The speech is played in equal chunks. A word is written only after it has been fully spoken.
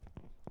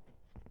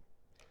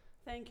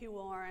Thank you,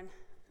 Warren.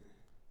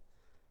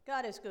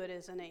 God is good,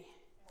 isn't he?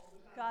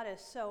 God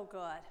is so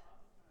good.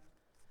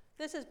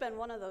 This has been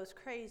one of those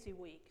crazy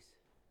weeks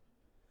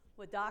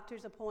with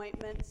doctor's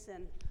appointments,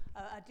 and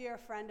a dear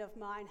friend of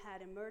mine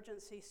had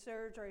emergency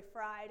surgery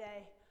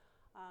Friday.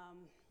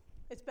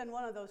 It's been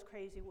one of those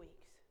crazy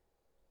weeks.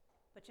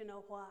 But you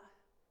know what?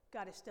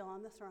 God is still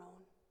on the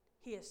throne.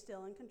 He is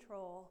still in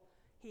control.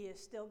 He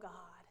is still God.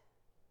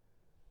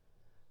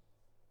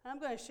 And I'm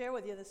going to share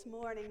with you this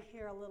morning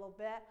here a little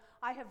bit.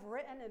 I have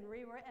written and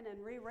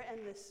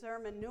rewritten this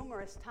sermon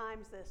numerous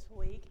times this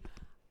week.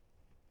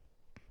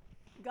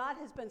 God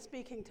has been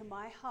speaking to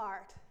my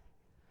heart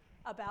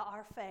about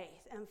our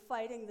faith and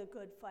fighting the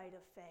good fight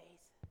of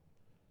faith.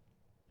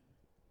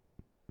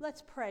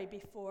 Let's pray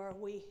before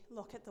we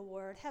look at the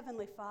word.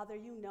 Heavenly Father,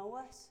 you know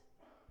us.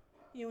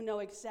 You know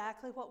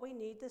exactly what we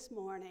need this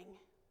morning.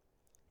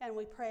 And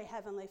we pray,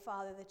 Heavenly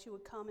Father, that you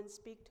would come and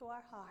speak to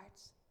our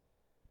hearts.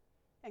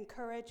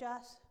 Encourage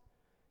us,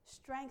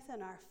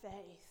 strengthen our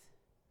faith.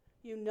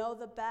 You know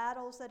the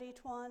battles that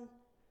each one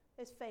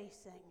is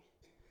facing.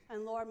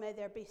 And Lord, may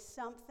there be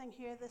something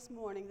here this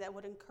morning that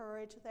would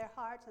encourage their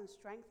hearts and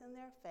strengthen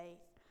their faith.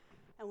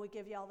 And we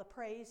give you all the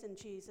praise in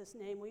Jesus'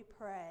 name we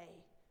pray.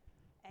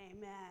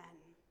 Amen.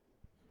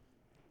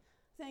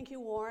 Thank you,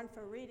 Warren,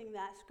 for reading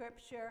that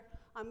scripture.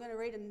 I'm going to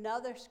read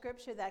another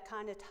scripture that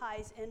kind of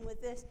ties in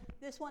with this.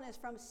 This one is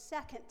from 2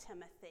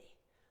 Timothy.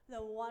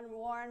 The one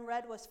Warren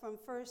read was from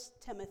 1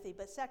 Timothy,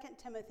 but 2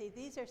 Timothy,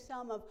 these are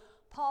some of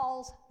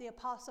the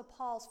Apostle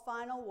Paul's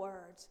final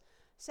words.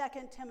 2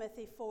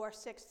 Timothy 4,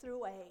 6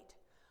 through 8.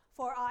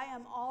 For I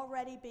am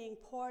already being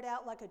poured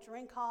out like a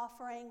drink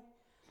offering,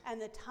 and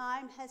the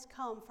time has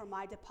come for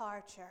my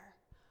departure.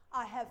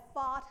 I have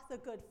fought the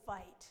good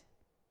fight.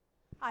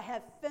 I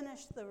have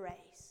finished the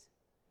race.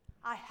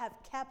 I have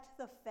kept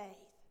the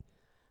faith.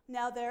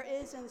 Now there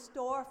is in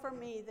store for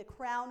me the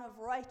crown of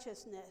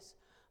righteousness,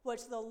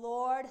 which the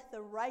Lord,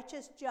 the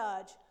righteous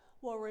judge,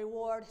 will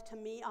reward to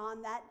me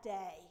on that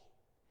day.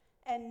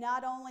 And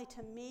not only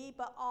to me,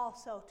 but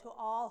also to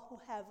all who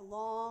have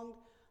longed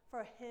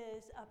for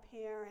his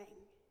appearing.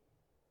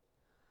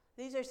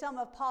 These are some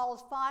of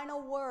Paul's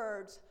final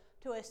words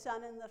to his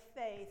son in the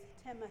faith,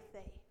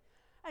 Timothy.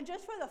 And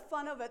just for the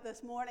fun of it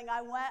this morning,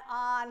 I went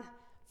on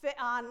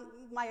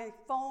my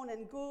phone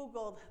and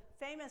Googled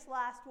famous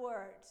last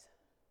words.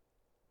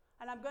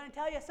 And I'm going to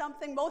tell you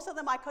something, most of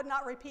them I could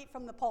not repeat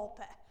from the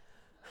pulpit.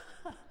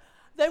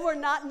 They were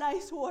not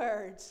nice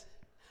words.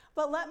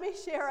 But let me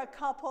share a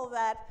couple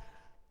that,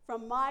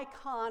 from my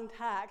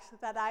contacts,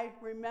 that I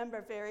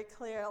remember very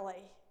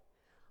clearly.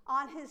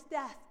 On his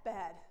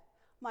deathbed,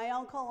 my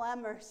Uncle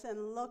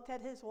Emerson looked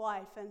at his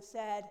wife and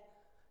said,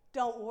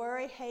 "Don't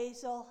worry,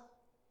 Hazel.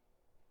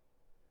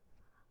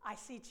 I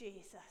see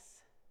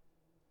Jesus."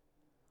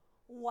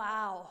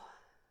 Wow.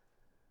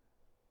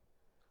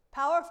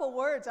 Powerful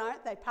words,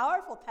 aren't they?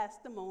 Powerful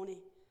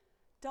testimony.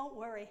 Don't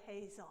worry,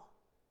 Hazel.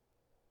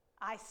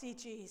 I see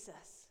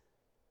Jesus.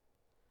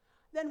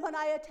 Then when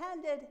I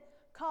attended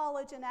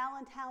college in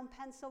Allentown,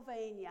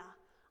 Pennsylvania,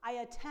 I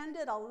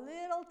attended a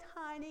little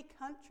tiny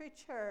country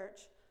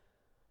church,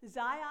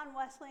 Zion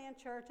Wesleyan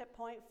Church at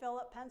Point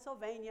Phillip,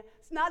 Pennsylvania.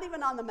 It's not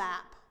even on the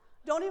map.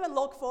 Don't even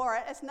look for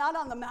it. It's not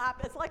on the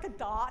map. It's like a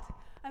dot.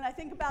 And I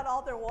think about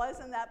all there was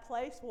in that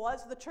place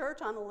was the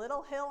church on a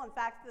little hill. In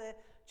fact, the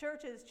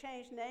church has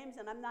changed names,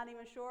 and I'm not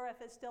even sure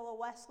if it's still a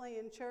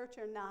Wesleyan church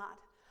or not.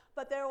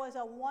 But there was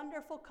a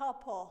wonderful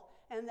couple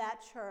in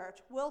that church,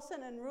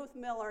 Wilson and Ruth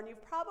Miller, and you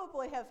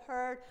probably have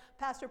heard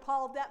Pastor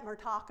Paul Detmer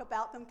talk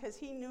about them because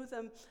he knew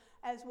them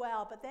as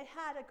well. But they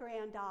had a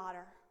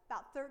granddaughter,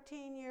 about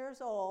 13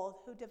 years old,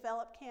 who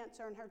developed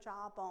cancer in her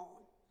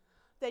jawbone.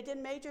 They did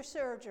major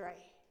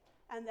surgery,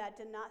 and that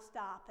did not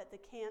stop it. The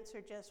cancer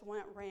just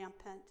went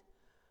rampant.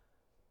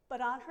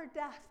 But on her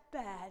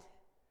deathbed,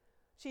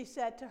 she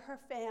said to her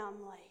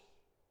family,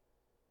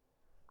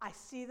 "I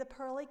see the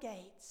pearly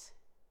gates,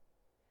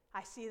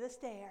 I see the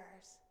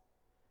stairs,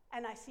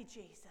 and I see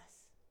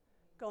Jesus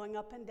going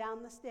up and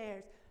down the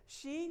stairs."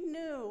 She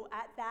knew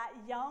at that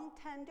young,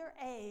 tender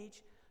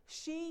age,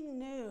 she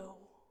knew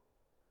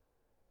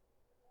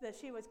that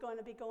she was going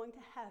to be going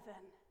to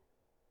heaven,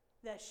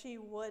 that she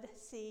would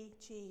see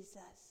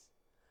Jesus.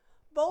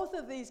 Both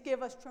of these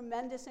give us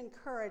tremendous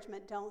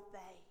encouragement, don't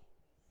they?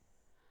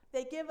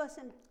 They give us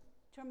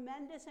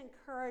tremendous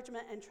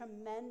encouragement and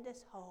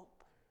tremendous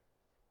hope.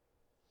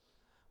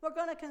 We're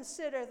going to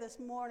consider this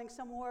morning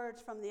some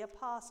words from the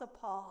Apostle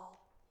Paul.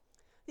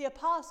 The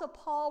Apostle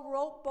Paul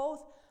wrote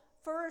both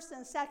 1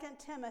 and 2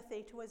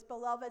 Timothy to his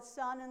beloved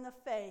son in the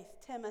faith,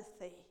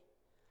 Timothy.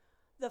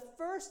 The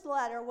first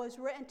letter was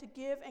written to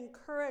give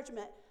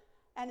encouragement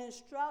and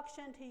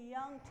instruction to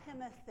young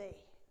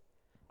Timothy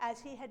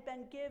as he had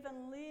been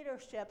given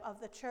leadership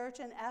of the church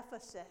in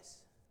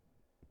Ephesus.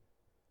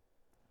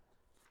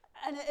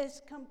 And it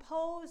is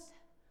composed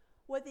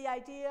with the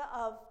idea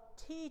of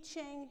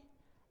teaching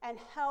and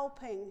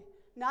helping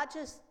not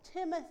just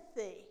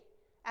Timothy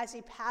as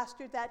he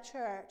pastored that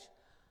church,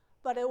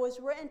 but it was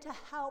written to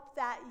help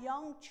that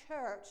young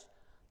church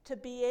to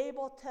be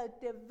able to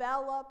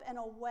develop in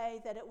a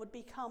way that it would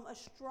become a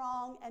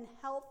strong and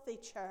healthy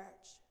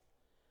church.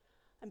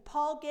 And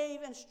Paul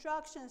gave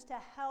instructions to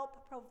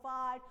help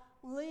provide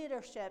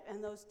leadership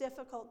in those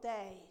difficult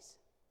days.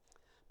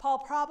 Paul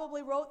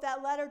probably wrote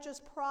that letter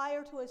just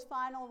prior to his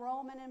final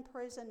Roman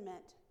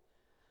imprisonment.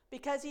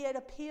 Because he had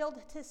appealed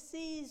to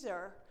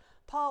Caesar,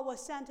 Paul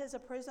was sent as a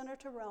prisoner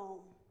to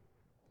Rome.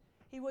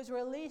 He was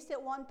released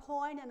at one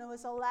point and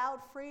was allowed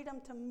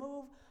freedom to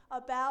move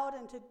about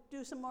and to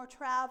do some more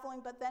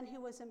traveling, but then he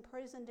was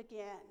imprisoned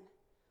again.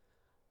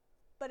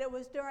 But it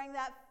was during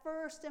that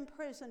first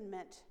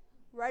imprisonment,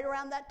 right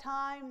around that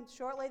time,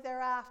 shortly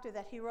thereafter,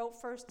 that he wrote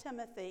 1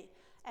 Timothy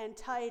and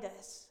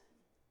Titus.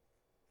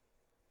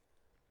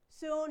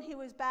 Soon he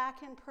was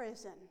back in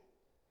prison,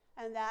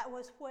 and that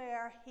was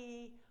where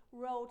he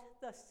wrote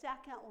the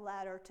second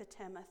letter to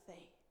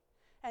Timothy.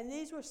 And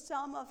these were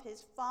some of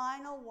his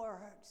final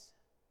words.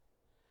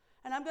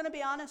 And I'm going to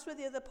be honest with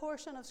you, the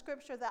portion of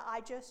Scripture that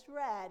I just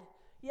read,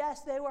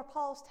 yes, they were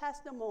Paul's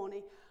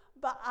testimony,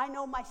 but I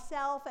know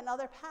myself and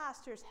other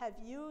pastors have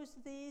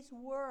used these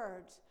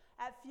words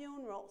at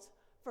funerals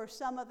for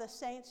some of the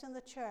saints in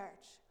the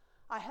church.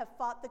 I have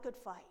fought the good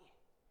fight.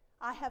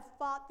 I have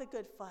fought the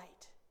good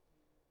fight.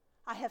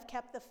 I have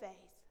kept the faith.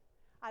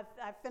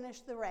 I've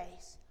finished the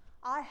race.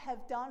 I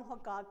have done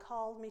what God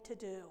called me to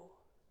do.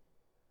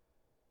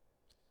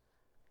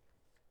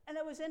 And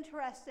it was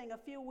interesting. A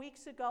few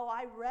weeks ago,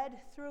 I read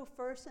through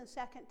 1 and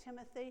 2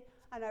 Timothy,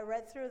 and I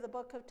read through the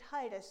book of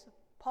Titus,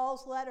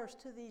 Paul's letters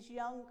to these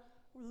young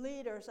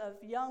leaders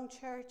of young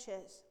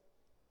churches.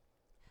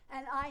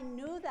 And I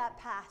knew that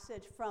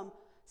passage from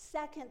 2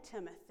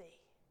 Timothy.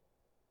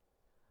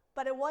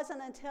 But it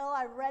wasn't until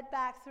I read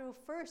back through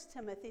 1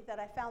 Timothy that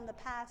I found the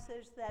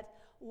passage that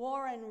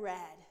Warren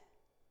read.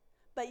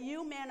 But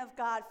you, man of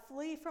God,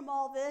 flee from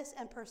all this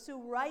and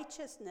pursue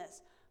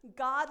righteousness,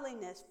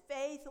 godliness,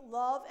 faith,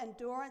 love,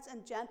 endurance,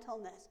 and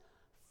gentleness.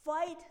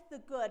 Fight the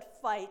good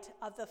fight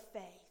of the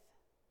faith.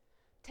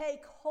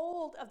 Take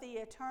hold of the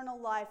eternal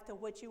life to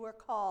which you were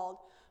called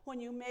when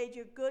you made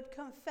your good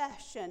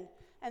confession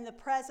in the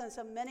presence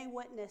of many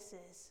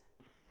witnesses.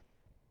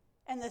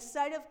 In the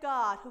sight of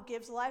God, who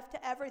gives life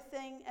to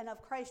everything, and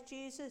of Christ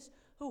Jesus,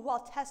 who, while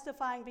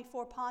testifying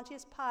before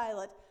Pontius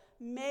Pilate,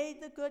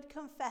 made the good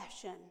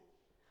confession,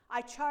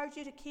 I charge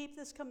you to keep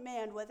this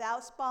command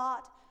without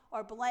spot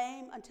or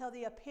blame until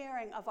the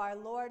appearing of our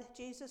Lord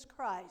Jesus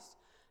Christ,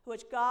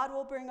 which God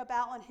will bring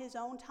about in his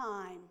own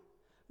time.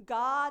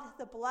 God,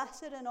 the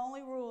blessed and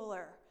only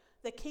ruler,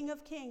 the King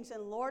of kings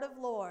and Lord of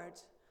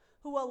lords,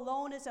 who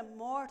alone is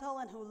immortal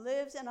and who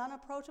lives in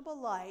unapproachable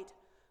light,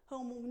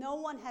 whom no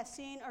one has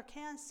seen or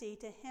can see,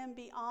 to him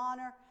be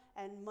honor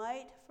and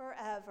might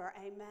forever.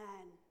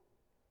 Amen.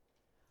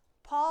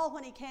 Paul,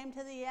 when he came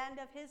to the end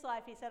of his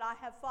life, he said, I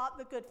have fought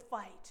the good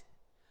fight.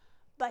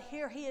 But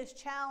here he is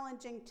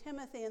challenging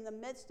Timothy in the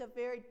midst of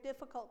very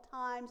difficult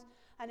times,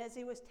 and as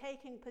he was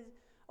taking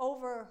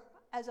over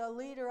as a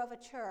leader of a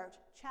church,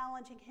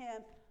 challenging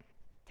him,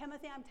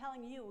 Timothy, I'm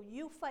telling you,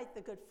 you fight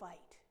the good fight.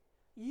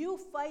 You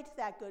fight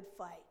that good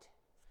fight.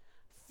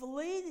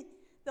 Flee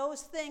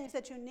those things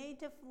that you need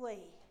to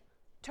flee.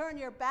 Turn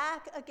your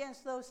back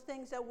against those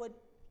things that would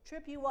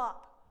trip you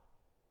up,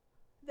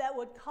 that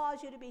would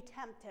cause you to be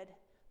tempted,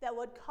 that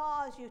would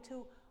cause you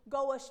to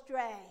go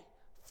astray.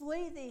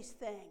 Flee these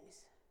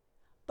things,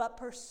 but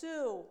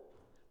pursue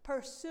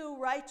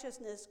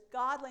righteousness,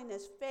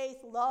 godliness, faith,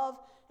 love,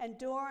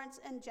 endurance,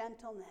 and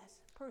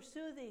gentleness.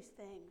 Pursue these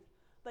things.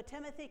 But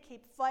Timothy,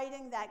 keep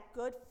fighting that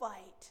good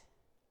fight.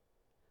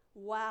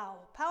 Wow,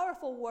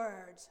 powerful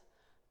words.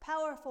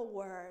 Powerful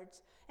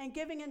words. And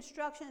giving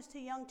instructions to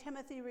young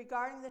Timothy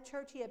regarding the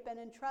church he had been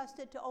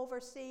entrusted to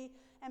oversee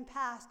and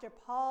pastor,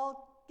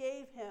 Paul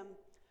gave him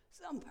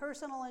some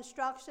personal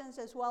instructions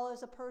as well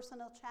as a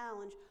personal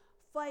challenge.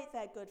 Fight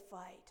that good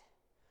fight.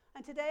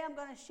 And today I'm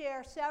going to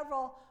share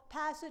several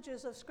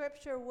passages of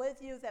Scripture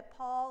with you that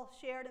Paul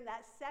shared in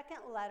that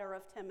second letter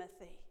of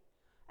Timothy,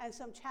 and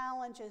some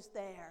challenges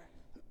there.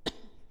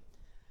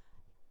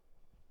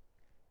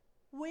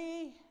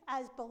 We,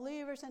 as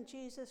believers in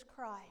Jesus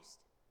Christ,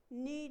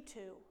 need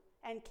to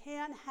and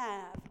can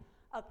have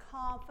a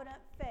confident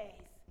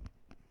faith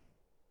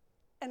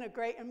in a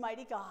great and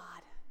mighty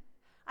God.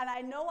 And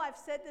I know I've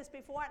said this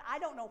before, and I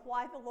don't know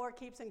why the Lord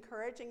keeps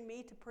encouraging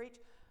me to preach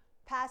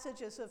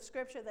passages of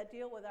Scripture that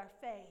deal with our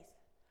faith.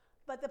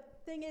 But the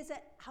thing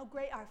isn't how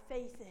great our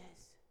faith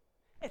is.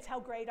 It's how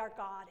great our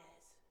God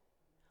is.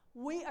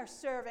 We are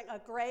serving a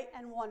great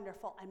and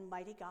wonderful and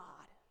mighty God.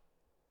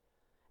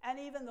 And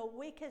even the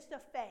weakest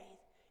of faith,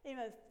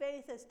 even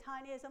faith as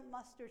tiny as a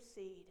mustard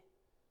seed,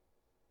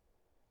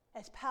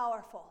 is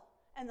powerful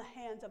in the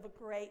hands of a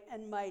great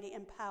and mighty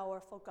and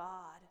powerful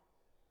God.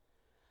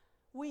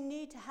 We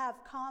need to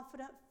have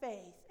confident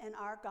faith in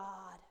our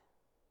God.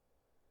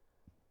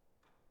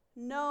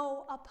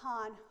 Know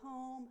upon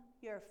whom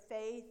your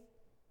faith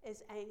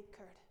is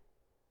anchored.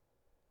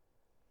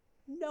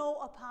 Know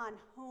upon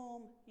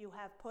whom you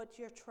have put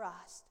your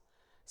trust.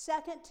 2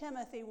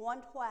 Timothy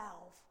 1:12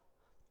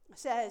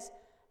 says,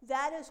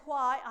 That is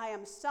why I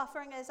am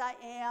suffering as I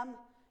am,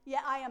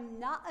 yet I am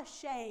not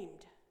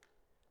ashamed,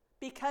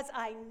 because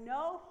I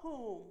know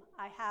whom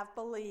I have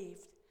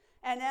believed,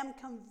 and am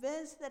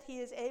convinced that he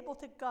is able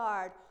to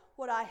guard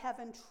what I have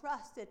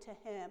entrusted to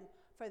him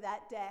for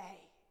that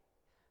day.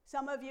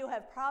 Some of you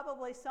have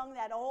probably sung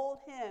that old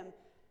hymn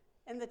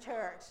in the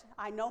church,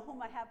 I know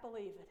whom I have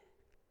believed.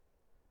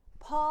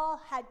 Paul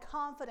had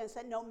confidence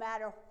that no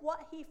matter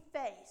what he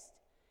faced,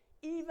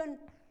 even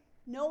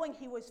knowing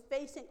he was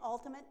facing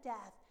ultimate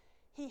death,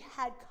 he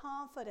had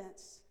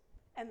confidence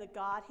in the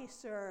God he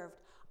served.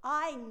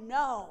 I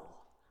know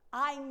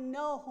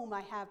whom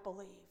I have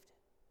believed.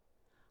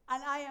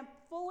 And I am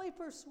fully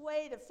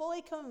persuaded,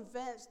 fully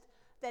convinced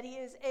that he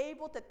is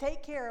able to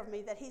take care of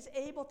me, that he's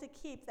able to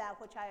keep that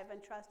which I have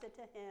entrusted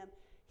to him.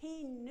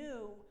 He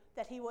knew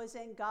that he was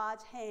in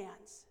God's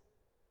hands.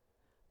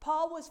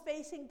 Paul was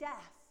facing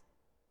death.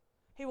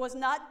 He was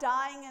not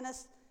dying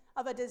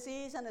of a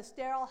disease in a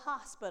sterile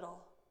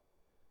hospital,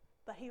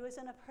 but he was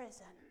in a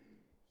prison,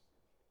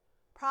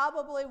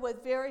 probably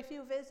with very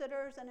few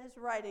visitors and his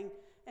writing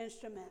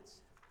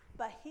instruments.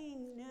 But he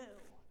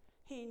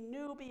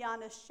knew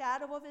beyond a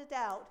shadow of a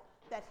doubt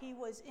that he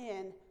was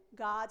in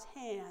God's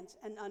hands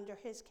and under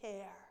his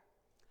care.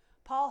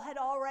 Paul had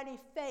already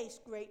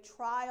faced great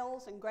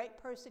trials and great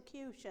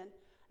persecution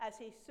as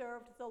he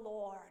served the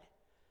Lord.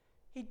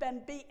 He'd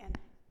been beaten,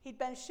 he'd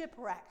been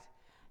shipwrecked,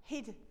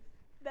 he'd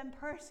been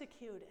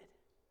persecuted.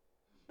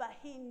 But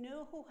he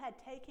knew who had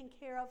taken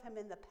care of him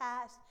in the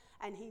past,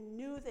 and he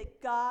knew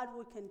that God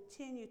would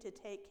continue to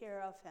take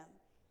care of him.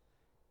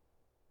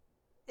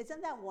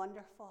 Isn't that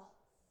wonderful?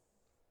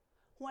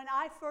 When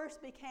I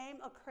first became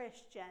a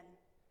Christian,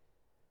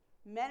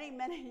 many,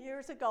 many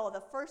years ago, the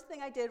first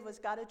thing I did was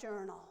got a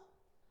journal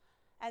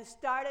and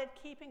started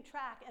keeping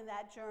track in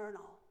that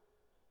journal.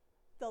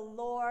 The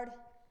Lord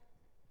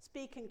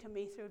speaking to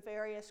me through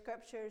various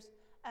scriptures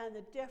and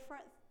the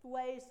different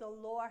ways the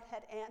Lord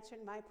had answered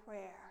my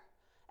prayer.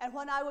 And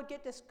when I would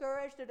get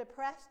discouraged or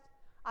depressed,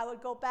 I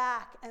would go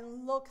back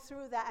and look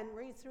through that and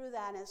read through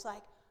that. And it's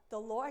like, the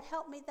Lord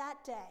helped me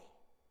that day.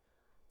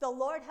 The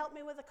Lord helped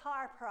me with a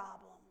car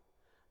problem.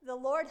 The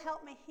Lord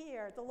helped me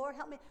here. The Lord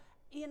helped me.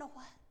 You know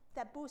what?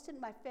 That boosted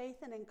my faith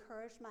and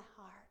encouraged my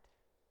heart.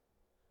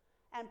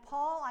 And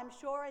Paul, I'm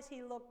sure as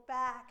he looked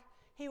back,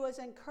 he was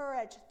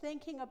encouraged,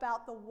 thinking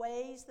about the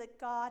ways that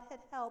God had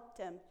helped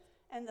him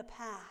in the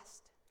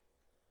past.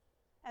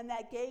 And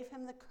that gave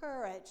him the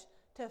courage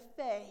to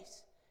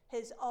face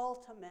his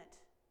ultimate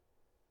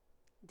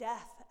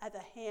death at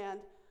the hand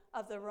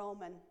of the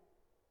Roman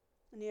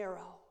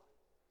Nero.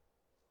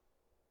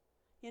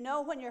 You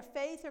know, when your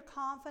faith or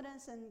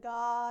confidence in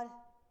God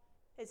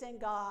is in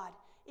God,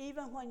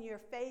 even when your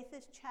faith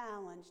is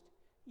challenged,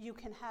 you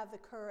can have the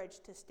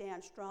courage to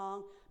stand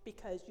strong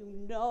because you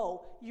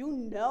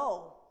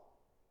know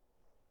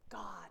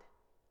God.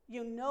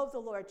 You know the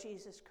Lord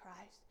Jesus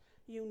Christ.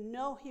 You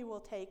know he will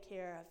take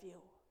care of you.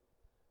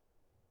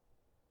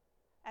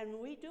 And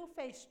we do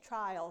face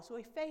trials.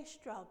 We face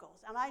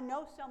struggles. And I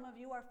know some of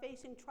you are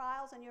facing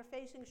trials and you're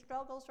facing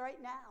struggles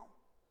right now.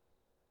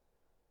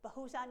 But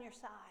who's on your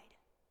side?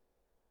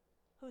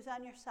 Who's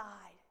on your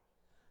side?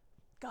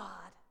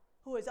 God,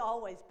 who has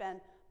always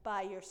been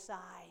by your side.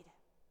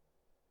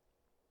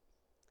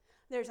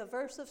 There's a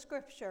verse of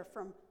scripture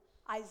from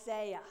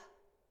Isaiah,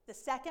 the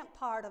second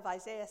part of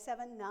Isaiah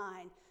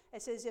 7:9.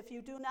 It says, if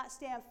you do not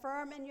stand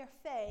firm in your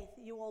faith,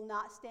 you will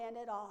not stand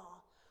at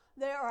all.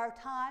 There are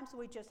times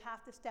we just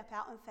have to step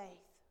out in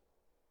faith.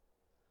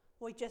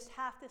 We just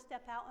have to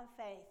step out in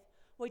faith.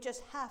 We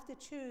just have to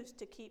choose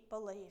to keep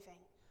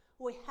believing.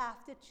 We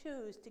have to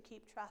choose to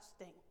keep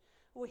trusting.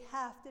 We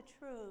have to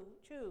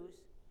choose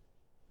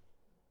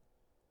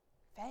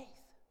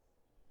faith.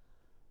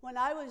 When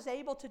I was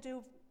able to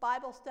do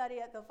Bible study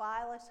at the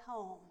Vilas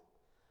home,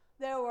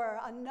 there were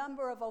a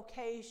number of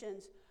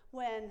occasions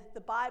when the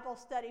Bible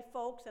study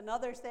folks and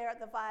others there at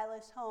the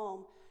Vilas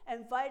home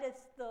invited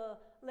the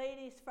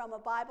ladies from a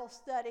Bible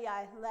study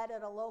I led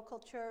at a local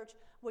church.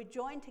 We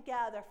joined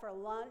together for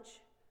lunch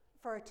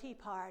for a tea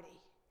party.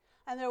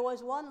 And there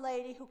was one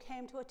lady who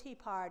came to a tea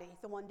party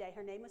the one day.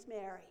 Her name was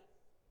Mary.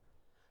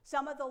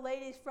 Some of the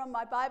ladies from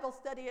my Bible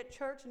study at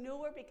church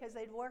knew her because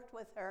they'd worked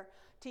with her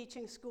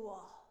teaching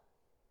school.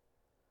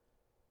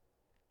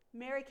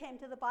 Mary came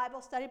to the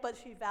Bible study, but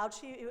she vowed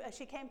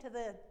she came to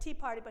the tea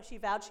party, but she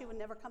vowed she would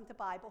never come to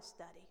Bible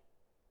study.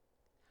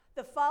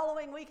 The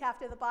following week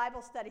after the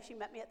Bible study, she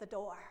met me at the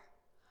door.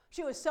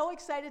 She was so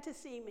excited to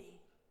see me,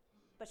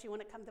 but she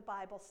wouldn't come to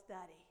Bible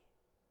study.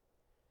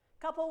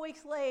 A couple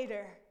weeks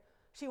later,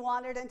 she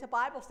wandered into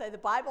Bible study. The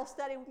Bible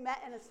study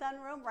met in a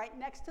sunroom right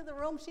next to the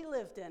room she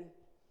lived in.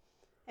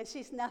 And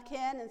she snuck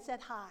in and said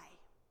hi.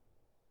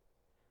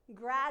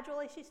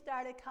 Gradually, she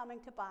started coming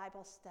to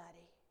Bible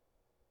study.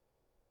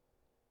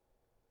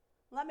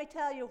 Let me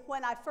tell you,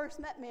 when I first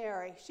met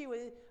Mary, she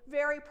was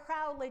very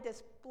proudly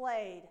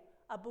displayed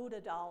a Buddha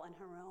doll in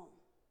her room.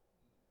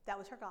 That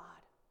was her God.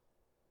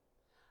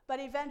 But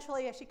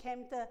eventually, as she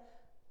came to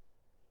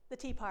the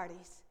tea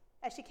parties,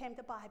 as she came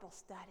to Bible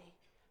study,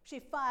 She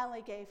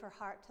finally gave her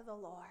heart to the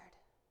Lord.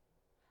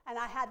 And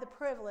I had the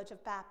privilege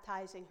of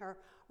baptizing her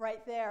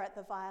right there at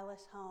the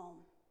Vilas home.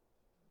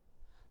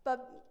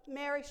 But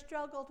Mary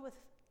struggled with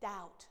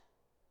doubt.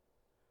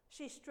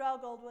 She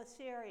struggled with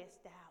serious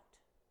doubt.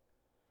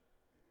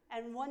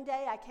 And one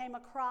day I came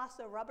across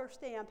a rubber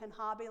stamp in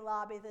Hobby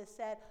Lobby that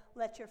said,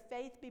 "Let your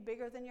faith be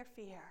bigger than your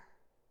fear."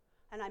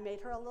 And I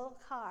made her a little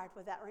card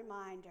with that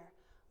reminder,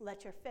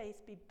 let your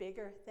faith be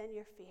bigger than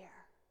your fear.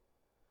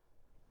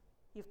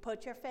 You've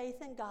put your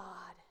faith in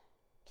God.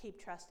 Keep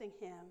trusting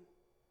Him.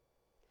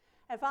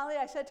 And finally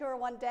I said to her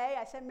one day,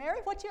 I said,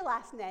 "Mary, what's your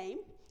last name?"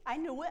 I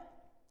knew it.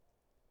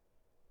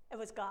 It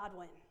was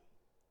Godwin.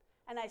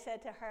 And I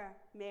said to her,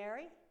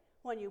 "Mary,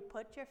 when you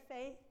put your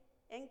faith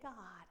in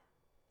God,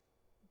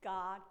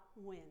 God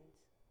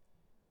wins."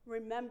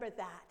 Remember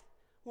that.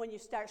 When you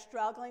start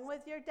struggling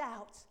with your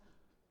doubts,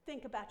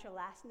 think about your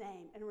last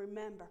name and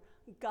remember,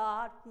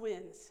 God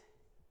wins.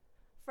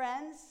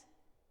 Friends,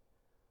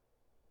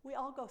 we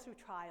all go through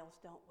trials,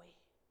 don't we?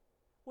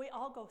 We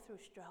all go through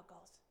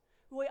struggles.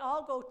 We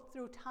all go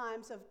through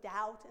times of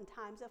doubt and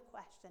times of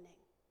questioning.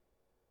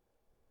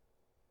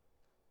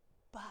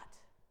 But,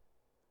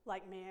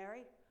 like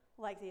Mary,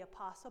 like the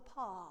Apostle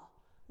Paul,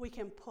 we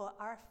can put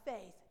our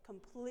faith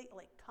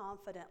completely,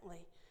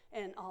 confidently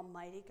in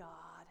Almighty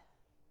God.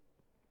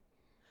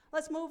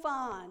 Let's move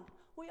on.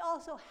 We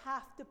also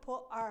have to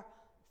put our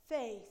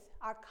faith,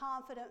 our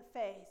confident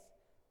faith,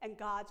 in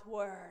God's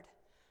Word.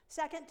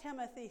 2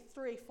 Timothy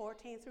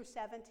 3:14 through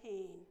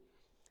 17.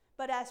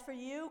 "But as for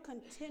you,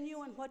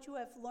 continue in what you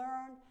have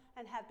learned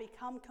and have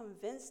become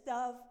convinced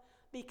of,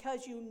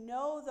 because you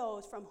know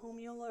those from whom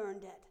you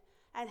learned it,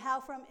 and how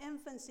from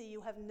infancy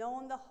you have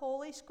known the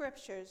Holy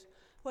Scriptures,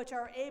 which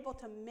are able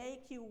to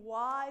make you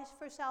wise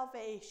for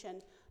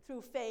salvation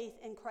through faith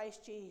in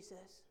Christ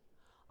Jesus.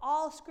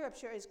 All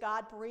Scripture is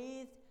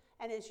God-breathed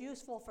and is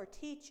useful for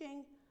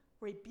teaching,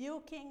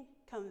 rebuking,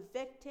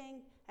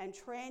 convicting, and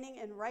training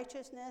in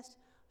righteousness,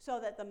 so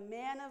that the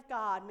man of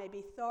God may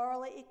be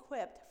thoroughly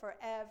equipped for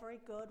every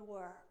good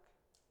work."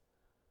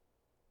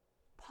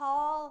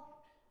 Paul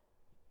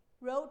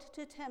wrote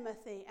to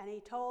Timothy and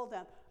he told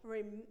them,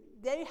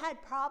 they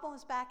had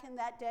problems back in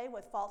that day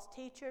with false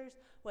teachers,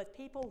 with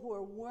people who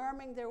were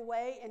worming their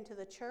way into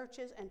the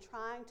churches and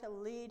trying to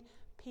lead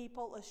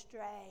people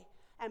astray.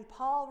 And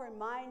Paul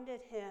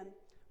reminded him,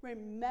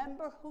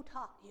 remember who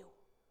taught you.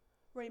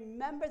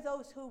 Remember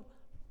those who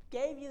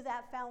gave you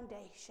that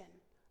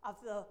foundation of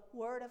the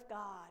Word of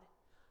God.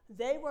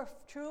 They were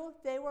true,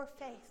 they were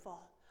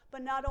faithful.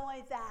 But not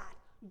only that,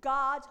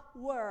 God's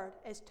Word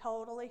is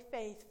totally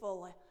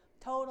faithful,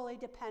 totally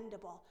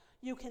dependable.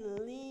 You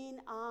can lean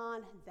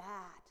on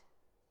that.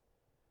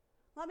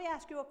 Let me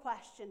ask you a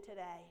question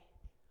today.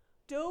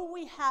 Do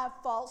we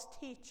have false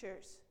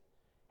teachers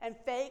and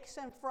fakes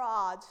and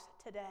frauds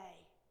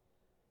today?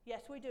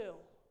 Yes, we do.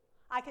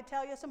 I could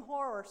tell you some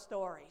horror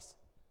stories.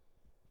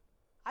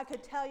 I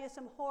could tell you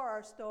some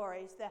horror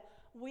stories that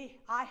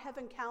I have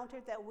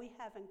encountered, that we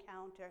have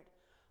encountered.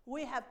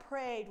 We have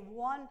prayed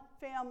one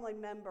family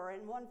member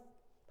in one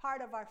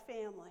part of our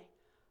family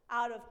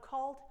out of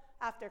cult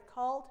after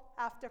cult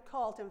after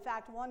cult. In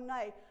fact, one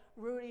night,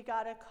 Rudy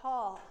got a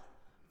call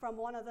from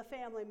one of the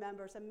family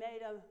members and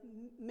made a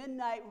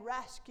midnight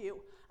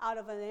rescue out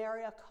of an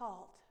area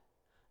cult.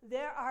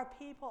 There are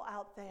people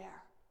out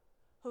there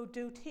who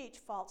do teach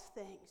false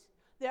things.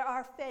 There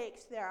are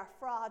fakes, there are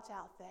frauds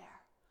out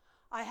there.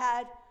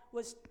 I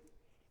was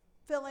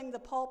filling the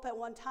pulpit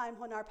one time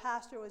when our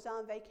pastor was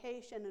on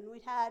vacation, and we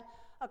had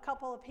a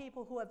couple of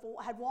people who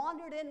had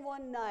wandered in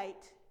one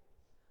night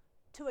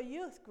to a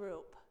youth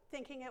group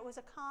thinking it was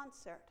a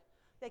concert.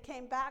 They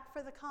came back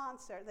for the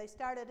concert. They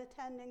started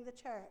attending the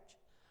church.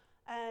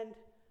 And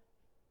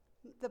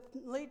the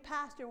lead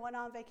pastor went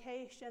on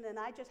vacation, and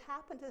I just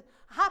happened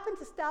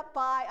to stop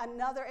by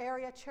another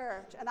area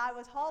church, and I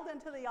was hauled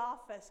into the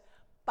office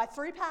by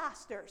 3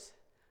 pastors.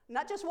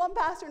 Not just one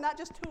pastor, not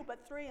just 2,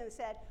 but 3, and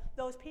said,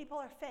 those people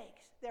are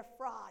fakes, they're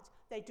frauds,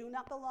 they do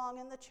not belong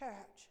in the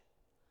church.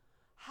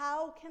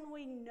 How can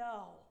we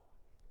know?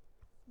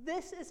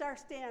 This is our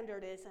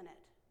standard, isn't it?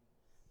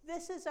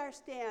 This is our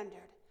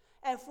standard.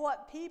 If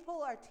what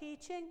people are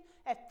teaching,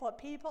 if what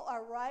people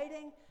are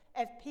writing,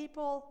 if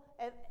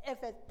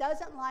it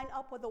doesn't line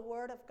up with the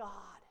Word of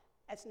God,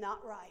 it's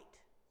not right.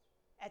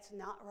 It's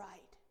not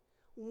right.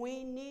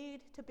 We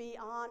need to be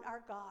on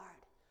our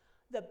guard.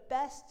 The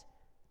best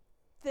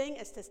thing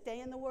is to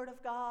stay in the Word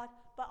of God,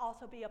 but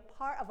also be a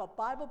part of a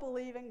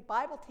Bible-believing,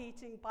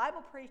 Bible-teaching,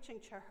 Bible-preaching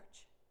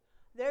church.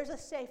 There's a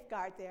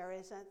safeguard there,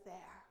 isn't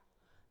there?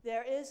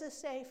 There is a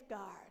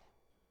safeguard.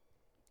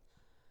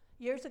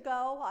 Years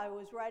ago, I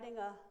was writing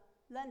a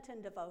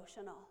Lenten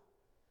devotional,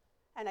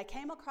 and I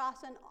came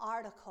across an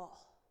article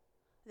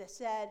that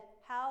said,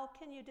 how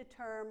can you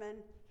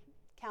determine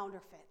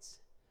counterfeits?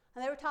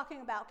 And they were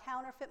talking about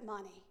counterfeit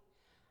money.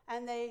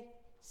 And the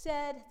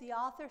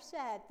author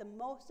said, the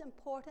most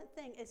important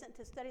thing isn't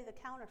to study the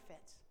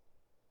counterfeits.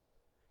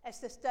 It's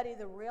to study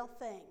the real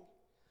thing.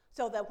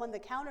 so that when the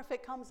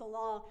counterfeit comes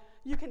along,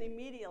 you can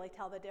immediately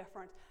tell the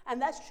difference.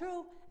 And that's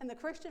true in the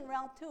Christian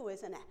realm too,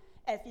 isn't it?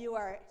 If you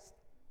are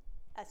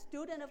a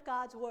student of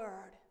God's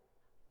Word,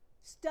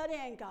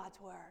 studying God's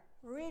Word,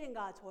 reading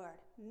God's Word,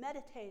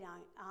 meditating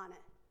on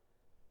it,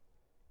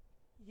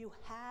 you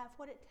have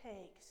what it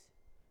takes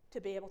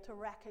to be able to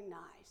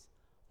recognize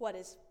what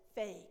is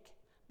fake.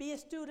 Be a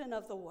student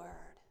of the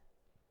Word.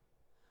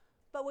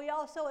 But we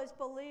also, as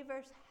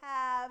believers,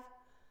 have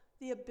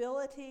the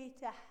ability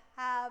to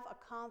have a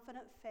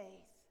confident faith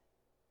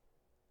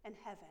in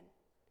heaven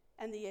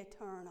and the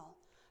eternal.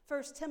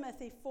 1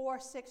 Timothy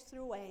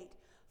 4:6-8.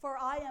 For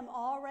I am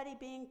already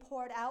being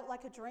poured out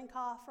like a drink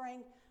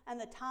offering, and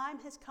the time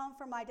has come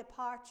for my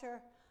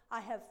departure.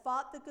 I have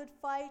fought the good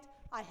fight.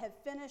 I have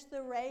finished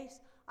the race.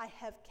 I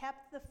have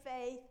kept the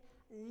faith.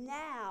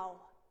 Now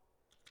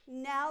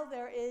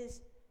there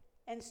is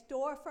in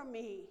store for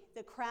me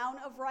the crown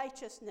of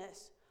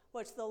righteousness,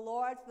 which the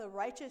Lord, the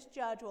righteous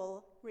judge,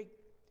 will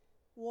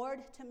reward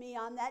to me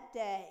on that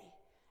day,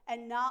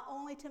 and not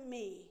only to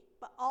me,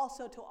 but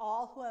also to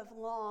all who have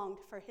longed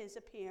for his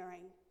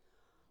appearing.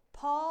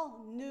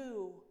 Paul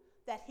knew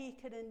that he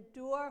could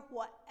endure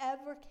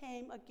whatever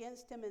came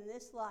against him in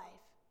this life,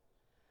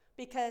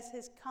 because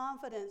his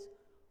confidence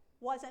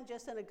wasn't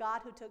just in a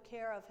God who took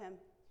care of him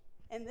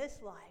in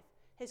this life.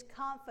 His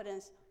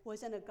confidence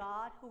was in a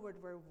God who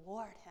would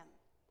reward him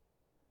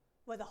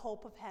with the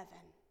hope of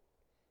heaven.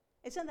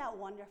 Isn't that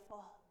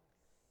wonderful?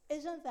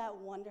 Isn't that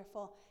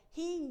wonderful?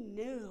 He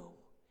knew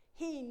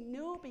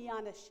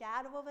beyond a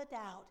shadow of a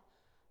doubt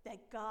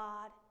that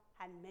God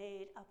had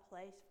made a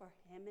place for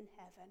him in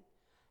heaven,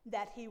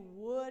 that he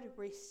would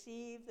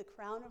receive the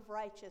crown of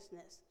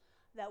righteousness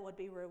that would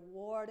be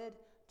rewarded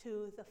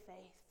to the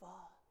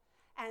faithful.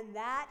 And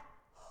that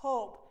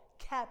hope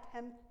kept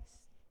him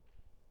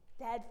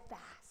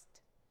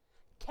steadfast,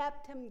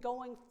 kept him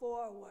going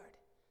forward,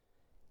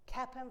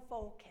 kept him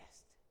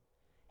focused.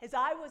 His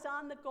eye was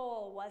on the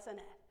goal, wasn't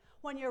it?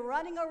 When you're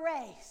running a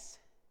race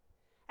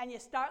and you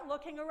start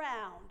looking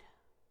around,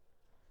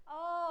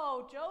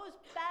 oh, Joe's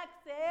back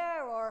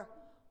there, or,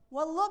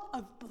 well,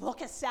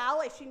 look at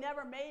Sally, she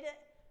never made it.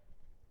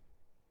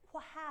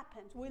 What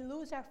happens? We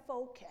lose our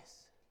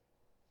focus,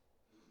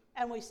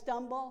 and we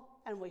stumble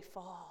and we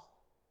fall.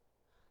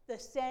 The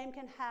same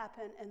can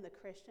happen in the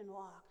Christian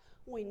walk.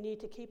 We need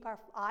to keep our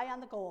eye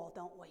on the goal,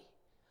 don't we?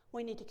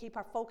 We need to keep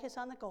our focus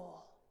on the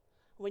goal.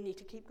 We need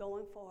to keep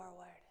going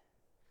forward.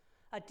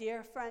 A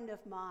dear friend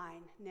of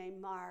mine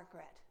named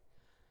Margaret,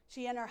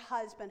 she and her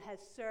husband had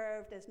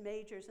served as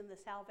majors in the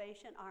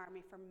Salvation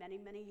Army for many,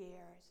 many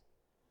years.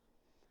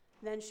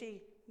 Then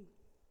she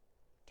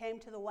came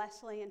to the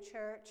Wesleyan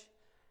Church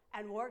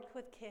and worked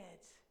with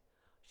kids.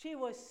 She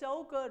was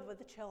so good with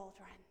the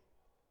children.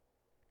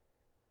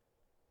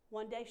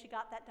 One day she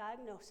got that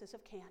diagnosis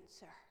of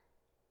cancer,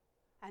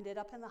 ended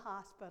up in the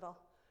hospital.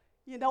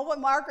 You know what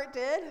Margaret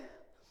did?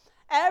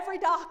 Every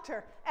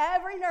doctor,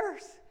 every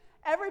nurse,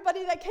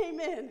 everybody that came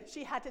in,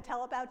 she had to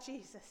tell about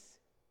Jesus.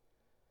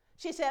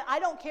 She said, I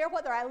don't care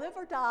whether I live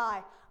or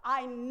die.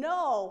 I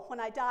know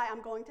when I die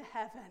I'm going to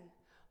heaven.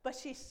 But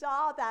she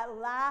saw that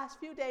last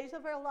few days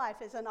of her life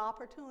as an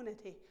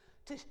opportunity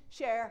to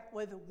share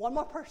with one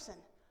more person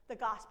the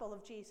gospel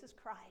of Jesus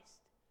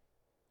Christ.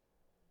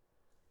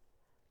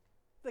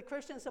 The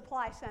Christian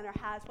Supply Center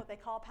has what they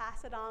call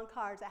pass-it-on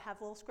cards that have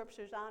little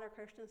scriptures on or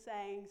Christian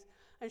sayings,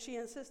 and she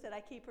insisted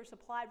I keep her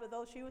supplied with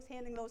those. She was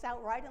handing those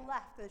out right and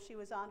left as she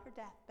was on her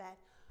deathbed.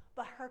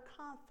 But her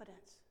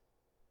confidence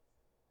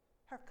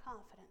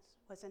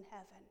was in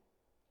heaven.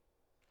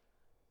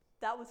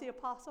 That was the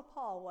Apostle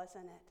Paul,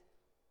 wasn't it?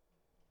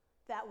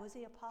 That was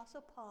the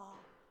Apostle Paul.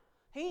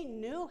 He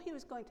knew he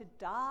was going to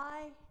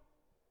die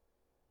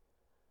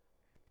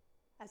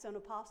as an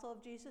apostle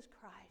of Jesus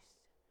Christ.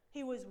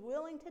 He was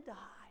willing to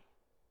die,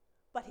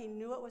 but he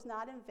knew it was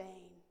not in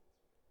vain.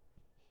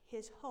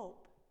 His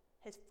hope,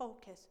 his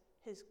focus,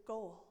 his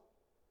goal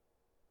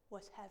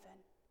was heaven,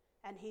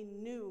 and he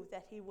knew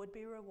that he would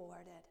be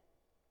rewarded.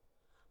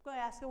 I'm going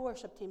to ask the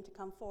worship team to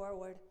come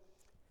forward.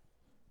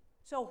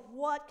 So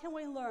what can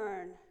we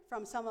learn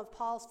from some of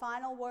Paul's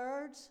final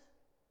words?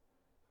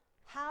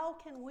 How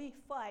can we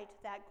fight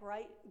that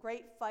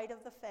great fight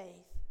of the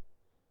faith?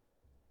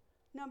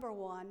 Number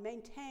one,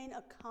 maintain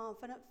a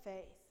confident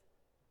faith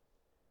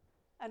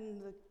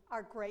and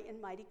our great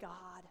and mighty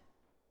God.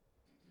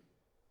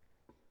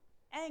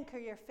 Anchor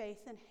your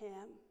faith in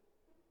him.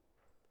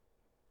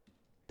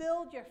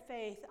 Build your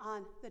faith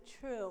on the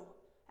true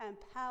and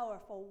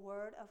powerful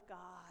Word of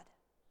God.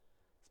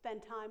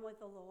 Spend time with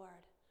the Lord.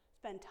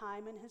 Spend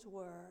time in his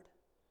Word.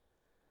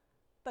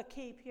 But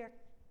keep your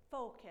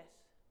focus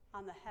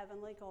on the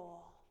heavenly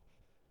goal.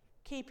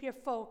 Keep your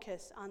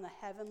focus on the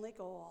heavenly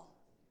goal.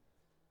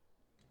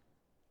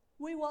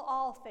 We will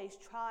all face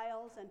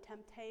trials and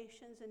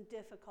temptations and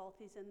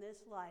difficulties in this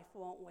life,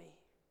 won't we?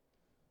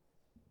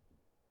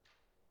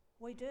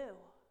 We do.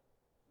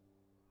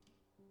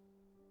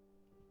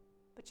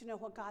 But you know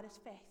what? God is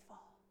faithful.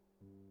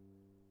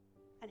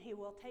 And he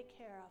will take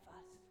care of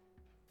us.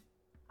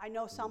 I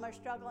know some are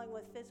struggling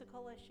with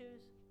physical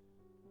issues.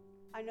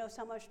 I know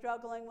some are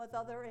struggling with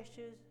other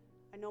issues.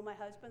 I know my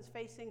husband's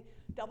facing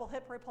double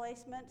hip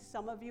replacement.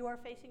 Some of you are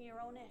facing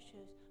your own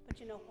issues. But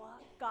you know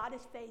what? God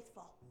is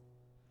faithful.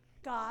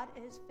 God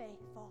is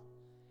faithful.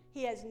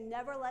 He has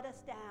never let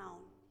us down.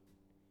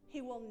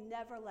 He will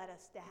never let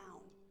us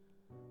down.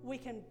 We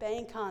can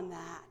bank on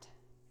that.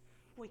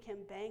 We can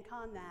bank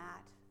on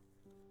that.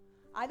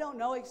 I don't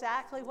know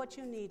exactly what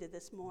you needed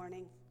this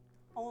morning.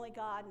 Only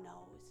God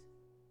knows.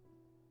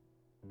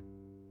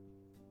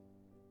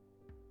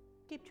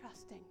 Keep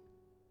trusting.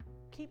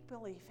 Keep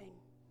believing.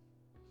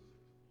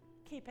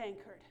 Keep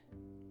anchored.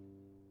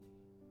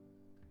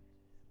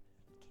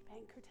 Keep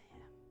anchored to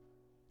Him.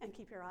 And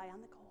keep your eye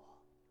on the goal.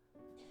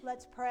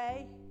 Let's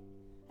pray.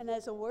 And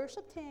as the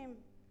worship team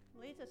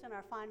leads us in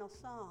our final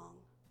song,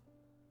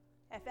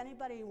 if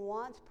anybody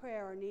wants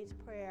prayer or needs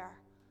prayer,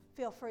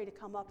 feel free to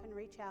come up and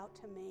reach out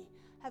to me.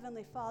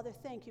 Heavenly Father,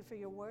 thank you for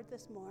your word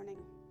this morning.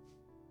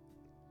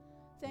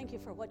 Thank you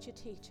for what you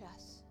teach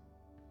us.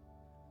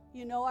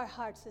 You know our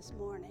hearts this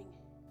morning.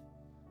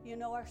 You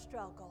know our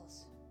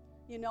struggles.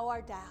 You know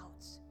our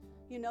doubts.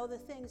 You know the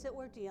things that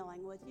we're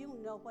dealing with. You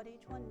know what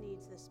each one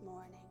needs this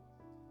morning.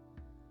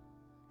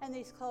 And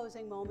these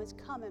closing moments,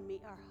 come and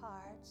meet our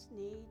hearts'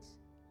 needs.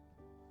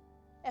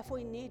 If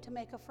we need to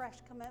make a fresh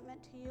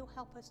commitment to you,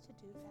 help us to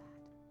do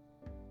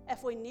that.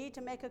 If we need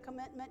to make a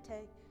commitment to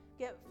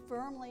get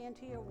firmly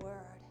into your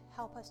word,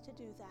 help us to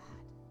do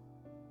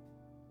that.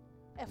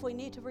 If we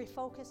need to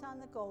refocus on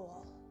the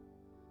goal,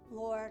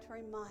 Lord,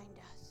 remind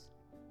us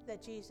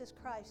that Jesus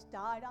Christ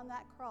died on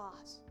that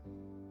cross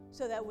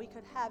so that we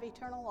could have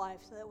eternal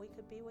life, so that we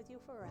could be with you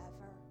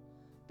forever.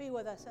 Be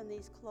with us in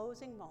these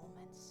closing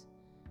moments.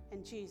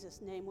 In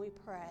Jesus' name we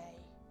pray.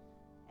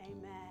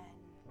 Amen.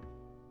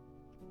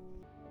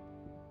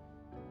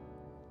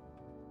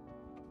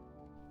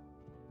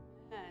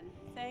 And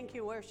thank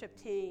you, worship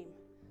team.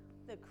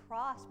 The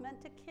cross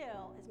meant to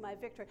kill is my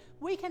victory.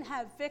 We can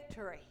have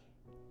victory.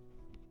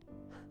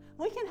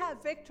 We can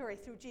have victory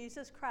through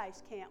Jesus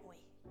Christ, can't we?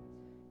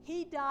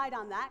 He died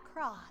on that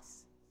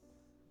cross,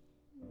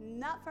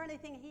 not for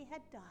anything he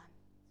had done,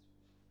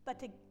 but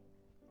to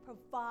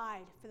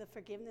provide for the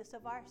forgiveness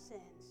of our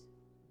sins,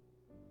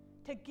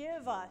 to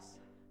give us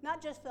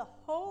not just the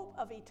hope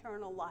of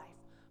eternal life,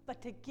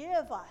 but to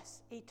give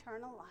us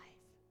eternal life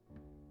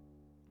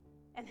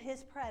and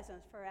his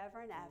presence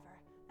forever and ever.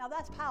 Now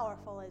that's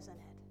powerful, isn't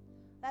it?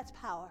 That's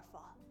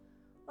powerful.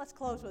 Let's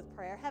close with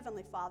prayer.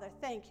 Heavenly Father,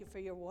 thank you for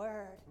your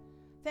word.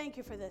 Thank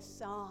you for this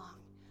song.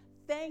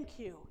 Thank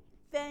you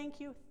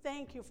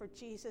for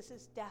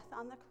Jesus' death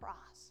on the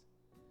cross,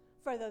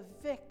 for the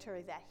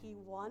victory that he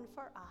won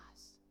for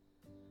us,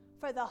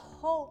 for the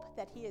hope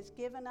that he has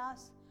given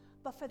us,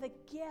 but for the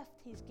gift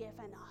he's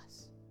given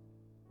us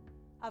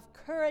of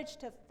courage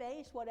to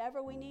face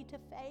whatever we need to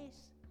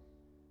face.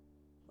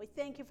 We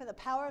thank you for the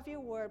power of your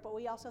word, but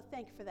we also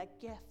thank you for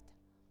that gift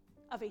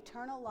of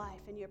eternal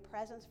life in your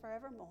presence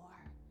forevermore.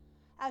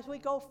 As we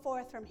go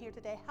forth from here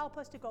today, help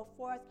us to go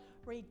forth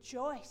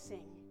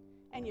rejoicing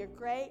in your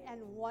great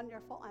and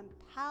wonderful and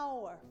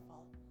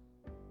powerful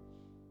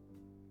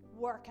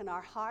work in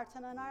our hearts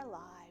and in our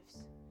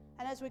lives.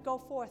 And as we go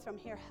forth from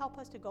here, help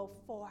us to go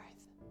forth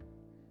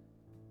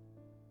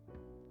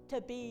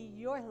to be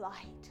your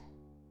light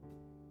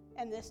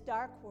in this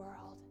dark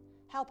world.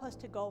 Help us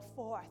to go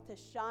forth, to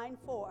shine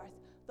forth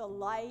the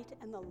light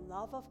and the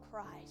love of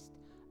Christ.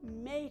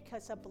 Make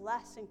us a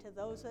blessing to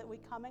those that we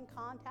come in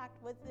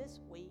contact with this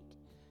week.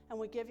 And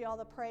we give you all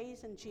the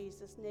praise in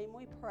Jesus' name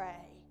we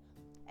pray.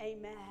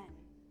 Amen.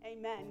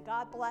 Amen.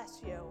 God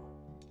bless you.